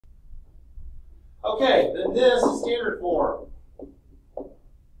Okay, then this is standard form.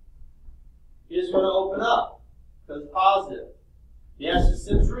 It is going to open up because it's positive. The axis of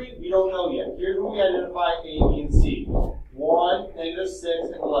symmetry, we don't know yet. Here's where we identify A, B, and C. 1, negative 6,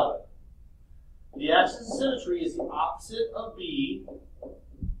 and 11. The axis of symmetry is the opposite of B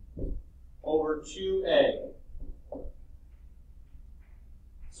over 2A.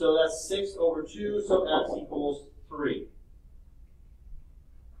 So that's 6 over 2, so x equals 3.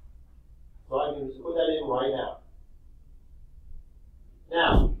 So I can just put that in right now.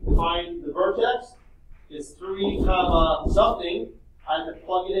 Now, to find the vertex, it's 3 comma something. I have to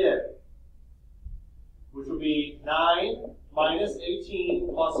plug it in, which would be 9 minus 18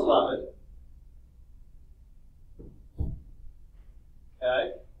 plus 11.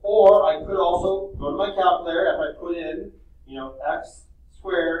 Okay? Or I could also go to my calculator if I put in, x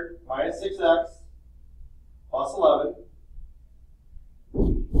squared minus 6x plus 11.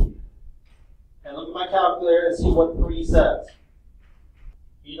 And look at my calculator and see what 3 says.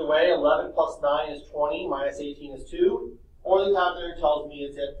 Either way, 11 plus 9 is 20, minus 18 is 2. Or the calculator tells me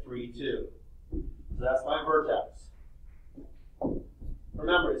it's at 3, 2. So that's my vertex.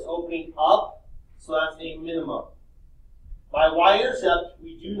 Remember, it's opening up, so that's a minimum. My y-intercept,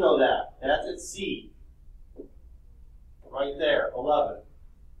 we do know that. That's at C. Right there, 11.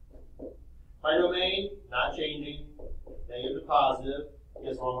 My domain, not changing. Negative to positive.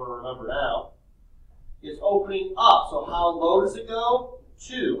 Guess what I'm going to remember now. It's opening up. So how low does it go?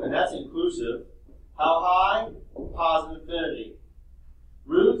 2, and that's inclusive. How high? Positive infinity.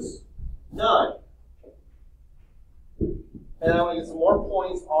 Roots? None. And I'm going to get some more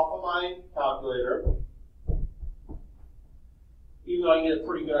points off of my calculator. Even though I get a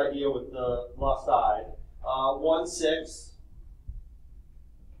pretty good idea with the left side. 1, 6,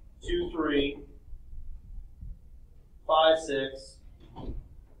 2, 3, 5, 6,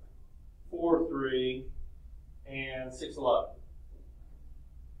 4, 3, and 6, 11.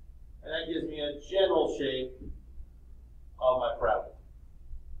 And that gives me a general shape of my parabola.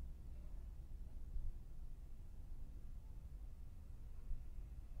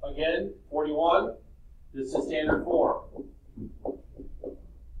 Again, 41, this is standard form.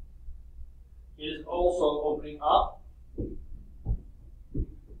 It is also opening up.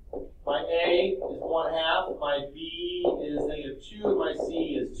 My A is 1/2, my B is negative 2, and my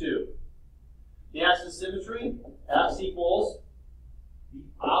C is 2. The axis of symmetry, x equals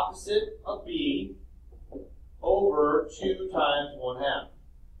the opposite of B over 2 times 1/2.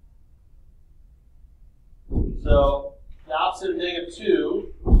 So the opposite of negative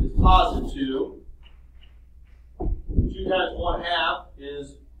 2 is positive 2. 2 times 1/2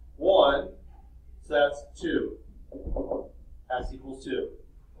 is 1, so that's 2. X equals 2.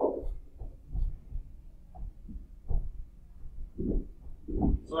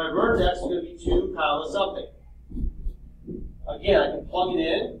 So my vertex is going to be 2 comma something. Again, I can plug it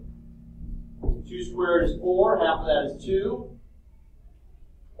in. 2 squared is 4, half of that is 2.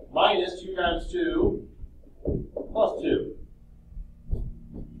 Minus 2 times 2 plus 2.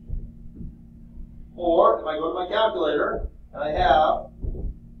 Or, if I go to my calculator, and I have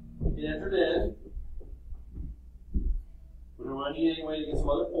it entered in, which I'm going to need anyway to get some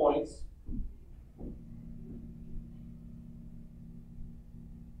other points.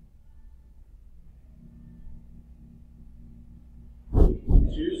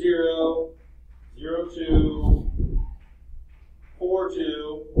 Two, 0, 0, 2, 4,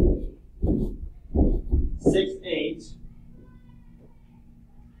 2, 6, 8,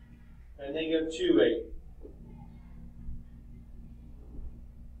 and negative 2, 8.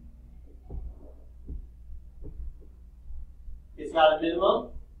 It's got a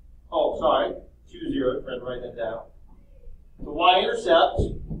minimum. Oh, sorry, 2, 0. Friend, write that down. The y-intercept,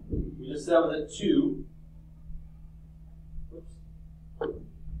 we just said was at 2.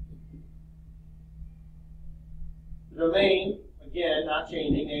 The domain, again, not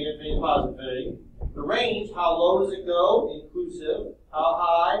changing, negative infinity, positive infinity. The range, how low does it go? Inclusive. How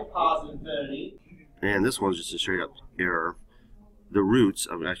high? Positive infinity. And this one's just a straight up error. The roots,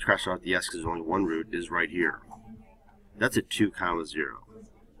 I scratched out the s because there's only one root, is right here. That's a 2 comma 0.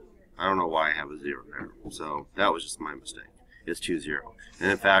 I don't know why I have a 0 there. So that was just my mistake. It's 2, 0. And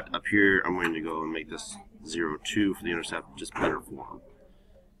in fact, up here, I'm going to go and make this 0, 2 for the intercept, just better form.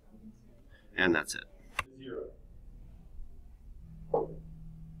 And that's it. 0.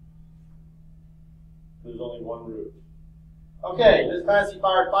 There's only one root. Okay, this fancy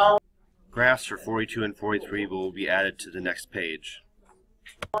fired fireworks Graphs for 42 and 43 will be added to the next page.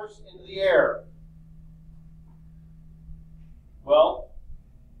 into the air. Well,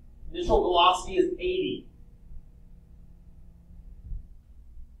 initial velocity is 80.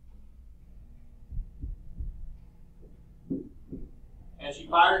 and she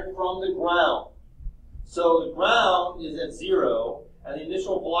fired it from the ground. So the ground is at 0, and the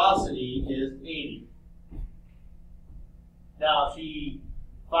initial velocity is 80. Now, if she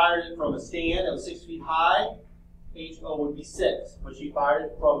fired it from a stand that was 6 feet high, HO would be 6, but she fired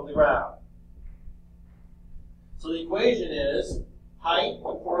it from the ground. So the equation is height,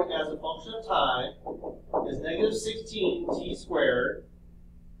 according as a function of time, is negative 16 t squared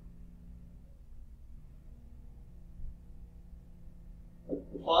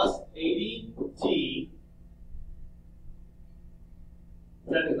plus 80 t,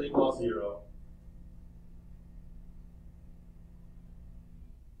 technically plus 0.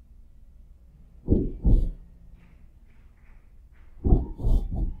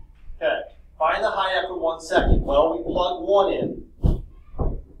 Okay, find the height after 1 second. Well, we plug 1 in.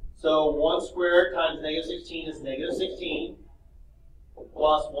 So 1 squared times negative 16 is negative 16,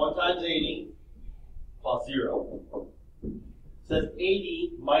 plus 1 times 80, plus 0. It says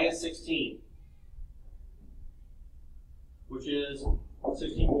 80 minus 16, which is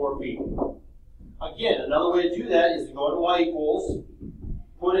 64 feet. Again, another way to do that is to go to y equals,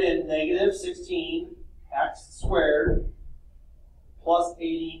 put in negative 16 x squared plus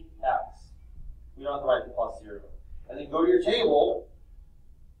 80 x. We don't have to write the plus 0. And then go to your table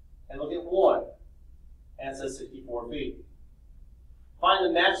and look at 1, and it says 64 feet. Find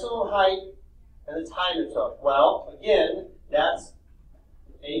the maximum height and the time it took. Well, again, that's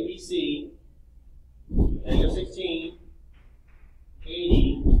ABC, negative 16,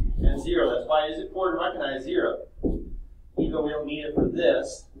 80, and 0. That's why it is important to recognize 0. Even though we don't need it for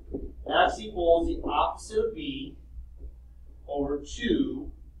this, x equals the opposite of b over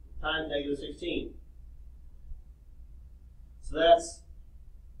 2 times negative 16. So that's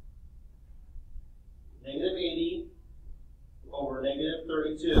negative 80 over negative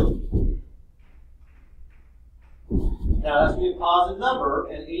 32. Now that's going to be a positive number,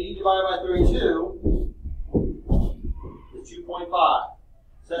 and 80 divided by 32 is 2.5.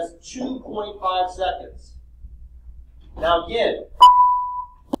 So that's 2.5 seconds. Now again,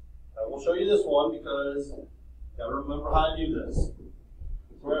 I will show you this one because you've got to remember how to do this.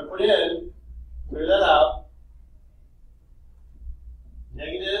 So we're going to put in, clear that out,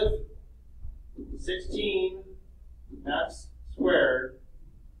 negative 16 x squared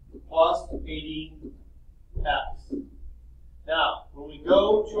plus 80 x. Now, when we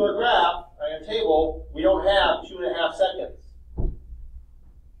go to our graph, our table, we don't have 2.5 seconds.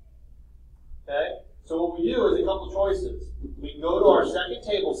 Okay? So what we do is a couple of choices. We can go to our second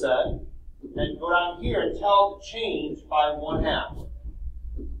table set and go down here and tell it to change by 1/2.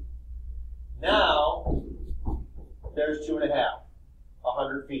 Now, there's 2.5,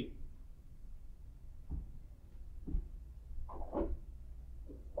 100 feet.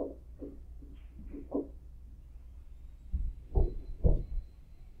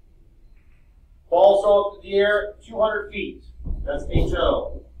 Ball thrown up to the air, 200 feet. That's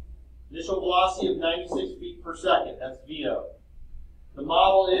HO. Initial velocity of 96 feet per second. That's VO. The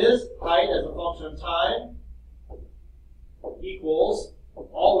model is height as a function of time equals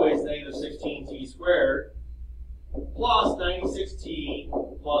always negative 16t squared plus 96t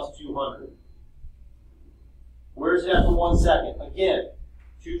plus 200. Where's it after 1 second? Again,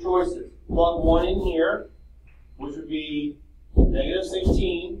 two choices. Plug 1 in here, which would be negative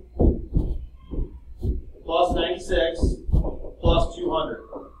 16 plus 96 plus 200.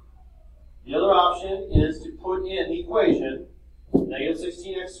 The other option is to put in the equation negative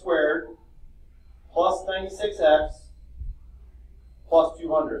 16x squared plus 96x plus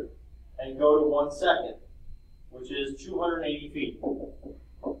 200 and go to 1 second, which is 280 feet.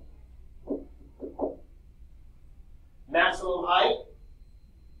 Maximum height.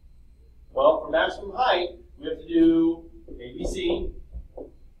 Well, for maximum height, we have to do ABC,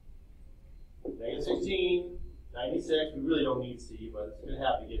 negative 16, 96. We really don't need C, but it's going to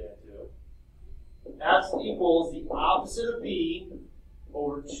have to get into. X equals the opposite of B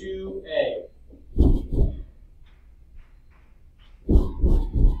over 2A.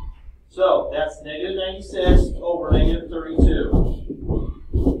 So that's negative 96 over negative 32.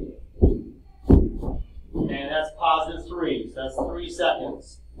 And that's positive 3. So that's 3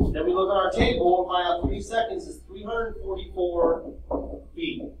 seconds. Then we look at our table and find out 3 seconds is 344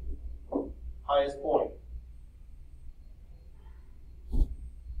 feet. Highest point.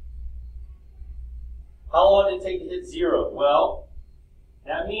 How long did it take to hit 0? Well,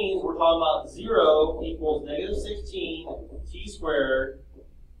 that means we're talking about 0 equals negative 16 t squared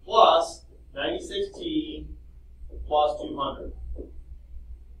plus 96t plus 200.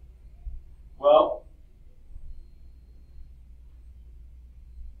 Well,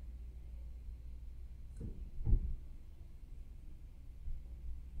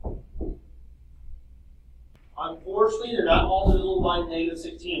 Unfortunately, they're not all divisible by negative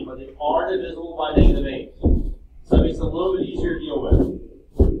 16, but they are divisible by negative 8. So that makes it a little bit easier to deal with.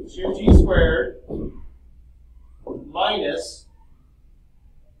 2t squared minus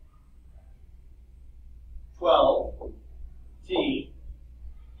 12t,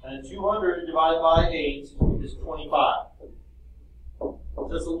 and 200 divided by 8 is 25. So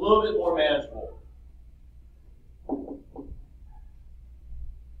it's a little bit more manageable.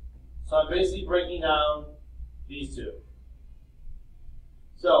 So I'm basically breaking down these two.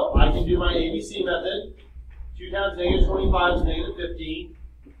 So I can do my ABC method. 2 times negative 25 is negative 50,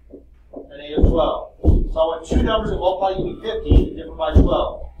 and negative 12. So I want two numbers that multiply to be 50 and differ by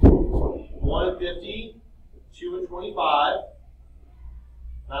 12. 1 and 50, 2 and 25,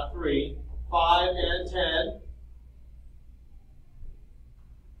 not 3, 5 and 10,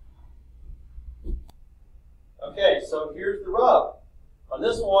 okay, so here's the rub. On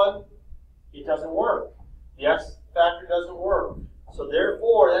this one, it doesn't work. The x factor doesn't work. So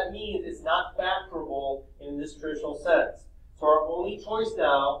therefore, that means it's not factorable in this traditional sense. So our only choice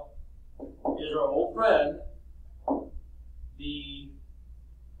now is our old friend, the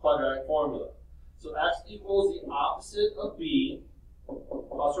quadratic formula. So x equals the opposite of b,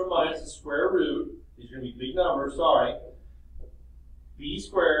 plus or minus the square root. These are going to be big numbers, sorry. B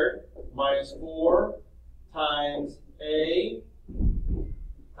squared minus 4 times a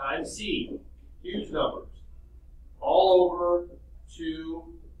times c. Huge numbers. All over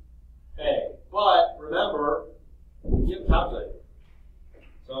 2a. But remember, you have a calculator.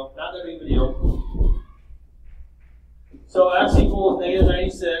 So not that big of a deal. So x equals negative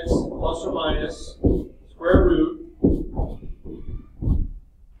 96 plus or minus square root.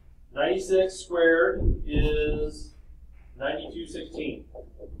 96 squared is 9216.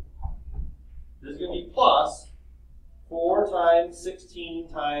 This is going to be plus 4 times 16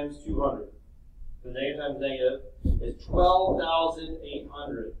 times 200. The negative times negative is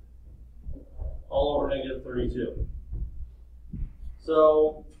 12,800. All over negative 32.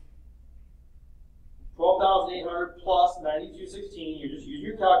 So 12,800 plus 9216, you just use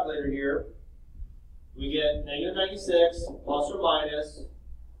your calculator here. We get negative 96 plus or minus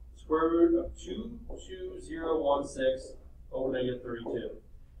square root of 22016 over negative 32.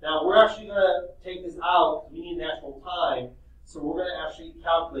 Now we're actually going to take this out. We need an actual time, so we're going to actually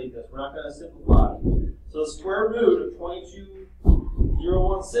calculate this. We're not going to simplify. So the square root of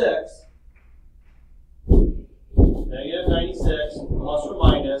 22016, negative 96 plus or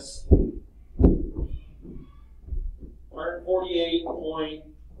minus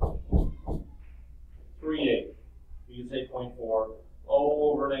 148.38. You can say 0.4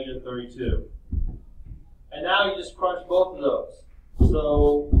 over negative 32. And now you just crunch both of those.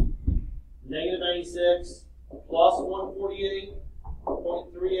 So negative 96 plus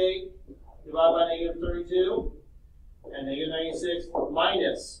 148.38 divided by negative 32, and negative 96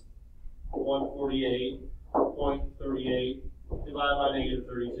 minus 148.38 divided by negative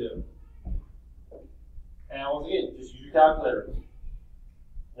 32. And once again, just use your calculator.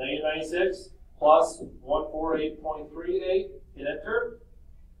 Negative 96 plus 148.38, hit enter.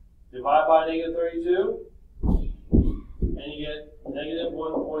 Divide by negative 32, and you get negative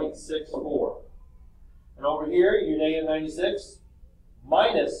 1.64. And over here, you negative 96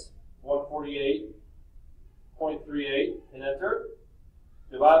 minus 148.38, hit enter.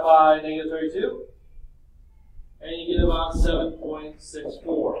 Divide by negative 32, and you get about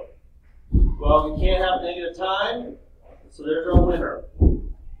 7.64. Well, we can't have negative time, so there's our winner.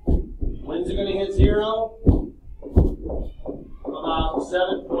 When's it going to hit 0? About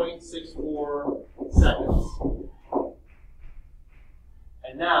 7.64 seconds.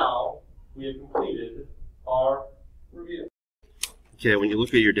 And now we have completed our review. Okay, when you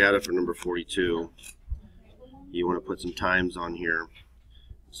look at your data for number 42, you want to put some times on here.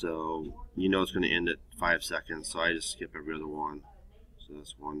 So you know it's going to end at 5 seconds, so I just skip every other one. So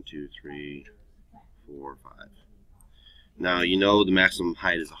that's 1, 2, 3, 4, 5. Now you know the maximum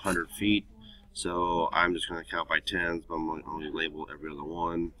height is 100 feet, so I'm just going to count by tens, but I'm going to only label every other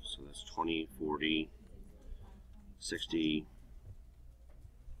one. So that's 20, 40, 60,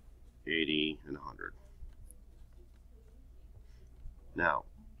 80, and 100. Now,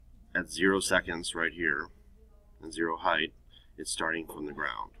 at 0 seconds right here, and 0 height, it's starting from the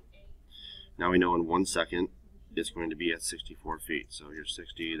ground. Now we know in 1 second, it's going to be at 64 feet. So here's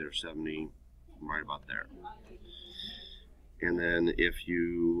 60, there's 70, right about there. And then if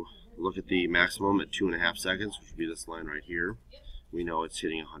you look at the maximum at 2.5 seconds, which would be this line right here, we know it's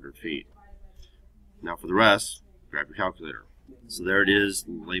hitting 100 feet. Now for the rest, grab your calculator. So there it is,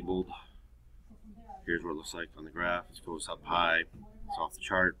 labeled. Here's what it looks like on the graph. It goes up high, it's off the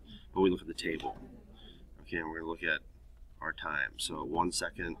chart, but we look at the table. Okay, and we're going to look at our time. So 1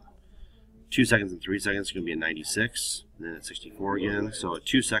 second, 2 seconds and 3 seconds is going to be at 96, and then at 64 again. So at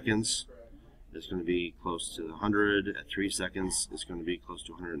 2 seconds, it's going to be close to 100. At 3 seconds, it's going to be close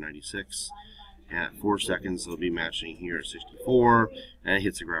to 196. And at 4 seconds, it'll be matching here at 64, and it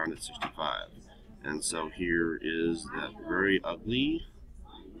hits the ground at 65. And so here is that very ugly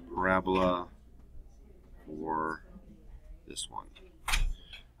parabola for this one.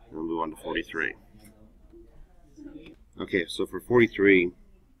 And we'll move on to 43. Okay, so for 43,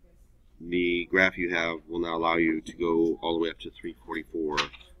 the graph you have will now allow you to go all the way up to 344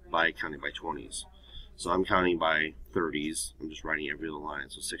 by counting by 20s. So I'm counting by 30s. I'm just writing every other line.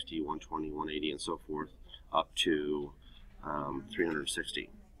 So 60, 120, 180, and so forth, up to 360.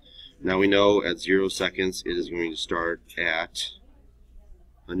 Now we know at 0 seconds it is going to start at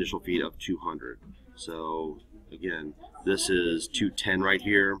initial feet of 200. So again, this is 210 right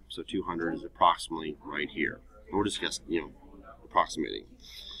here. So 200 is approximately right here. We're just guessing, approximating.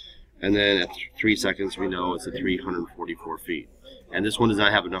 And then at 3 seconds, we know it's at 344 feet. And this one does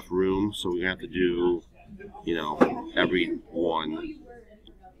not have enough room, so we're going to have to do, every one.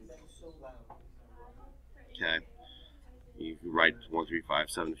 Okay. You can write 1, 3, 5,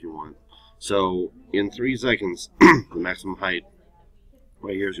 7 if you want. So in 3 seconds, the maximum height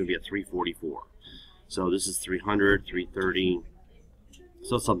right here is going to be at 344. So this is 300, 330,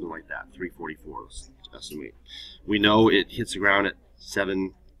 so something like that, 344 let's estimate. We know it hits the ground at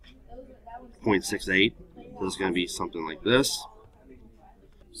 7.68, so it's going to be something like this.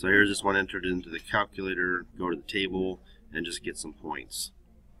 So here's this one entered into the calculator, go to the table, and just get some points.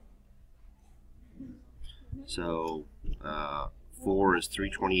 So 4 is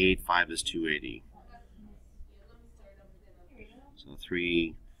 328, 5 is 280. So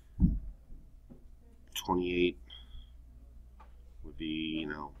 328 would be,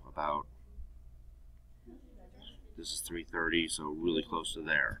 about, this is 330, so really close to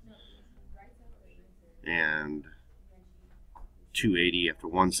there. And 280 after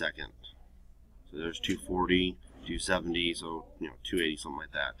 1 second. So there's 240, 270, so 280, something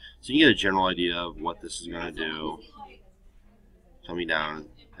like that. So you get a general idea of what this is going to do. Coming down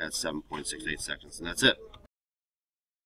at 7.68 seconds, and that's it.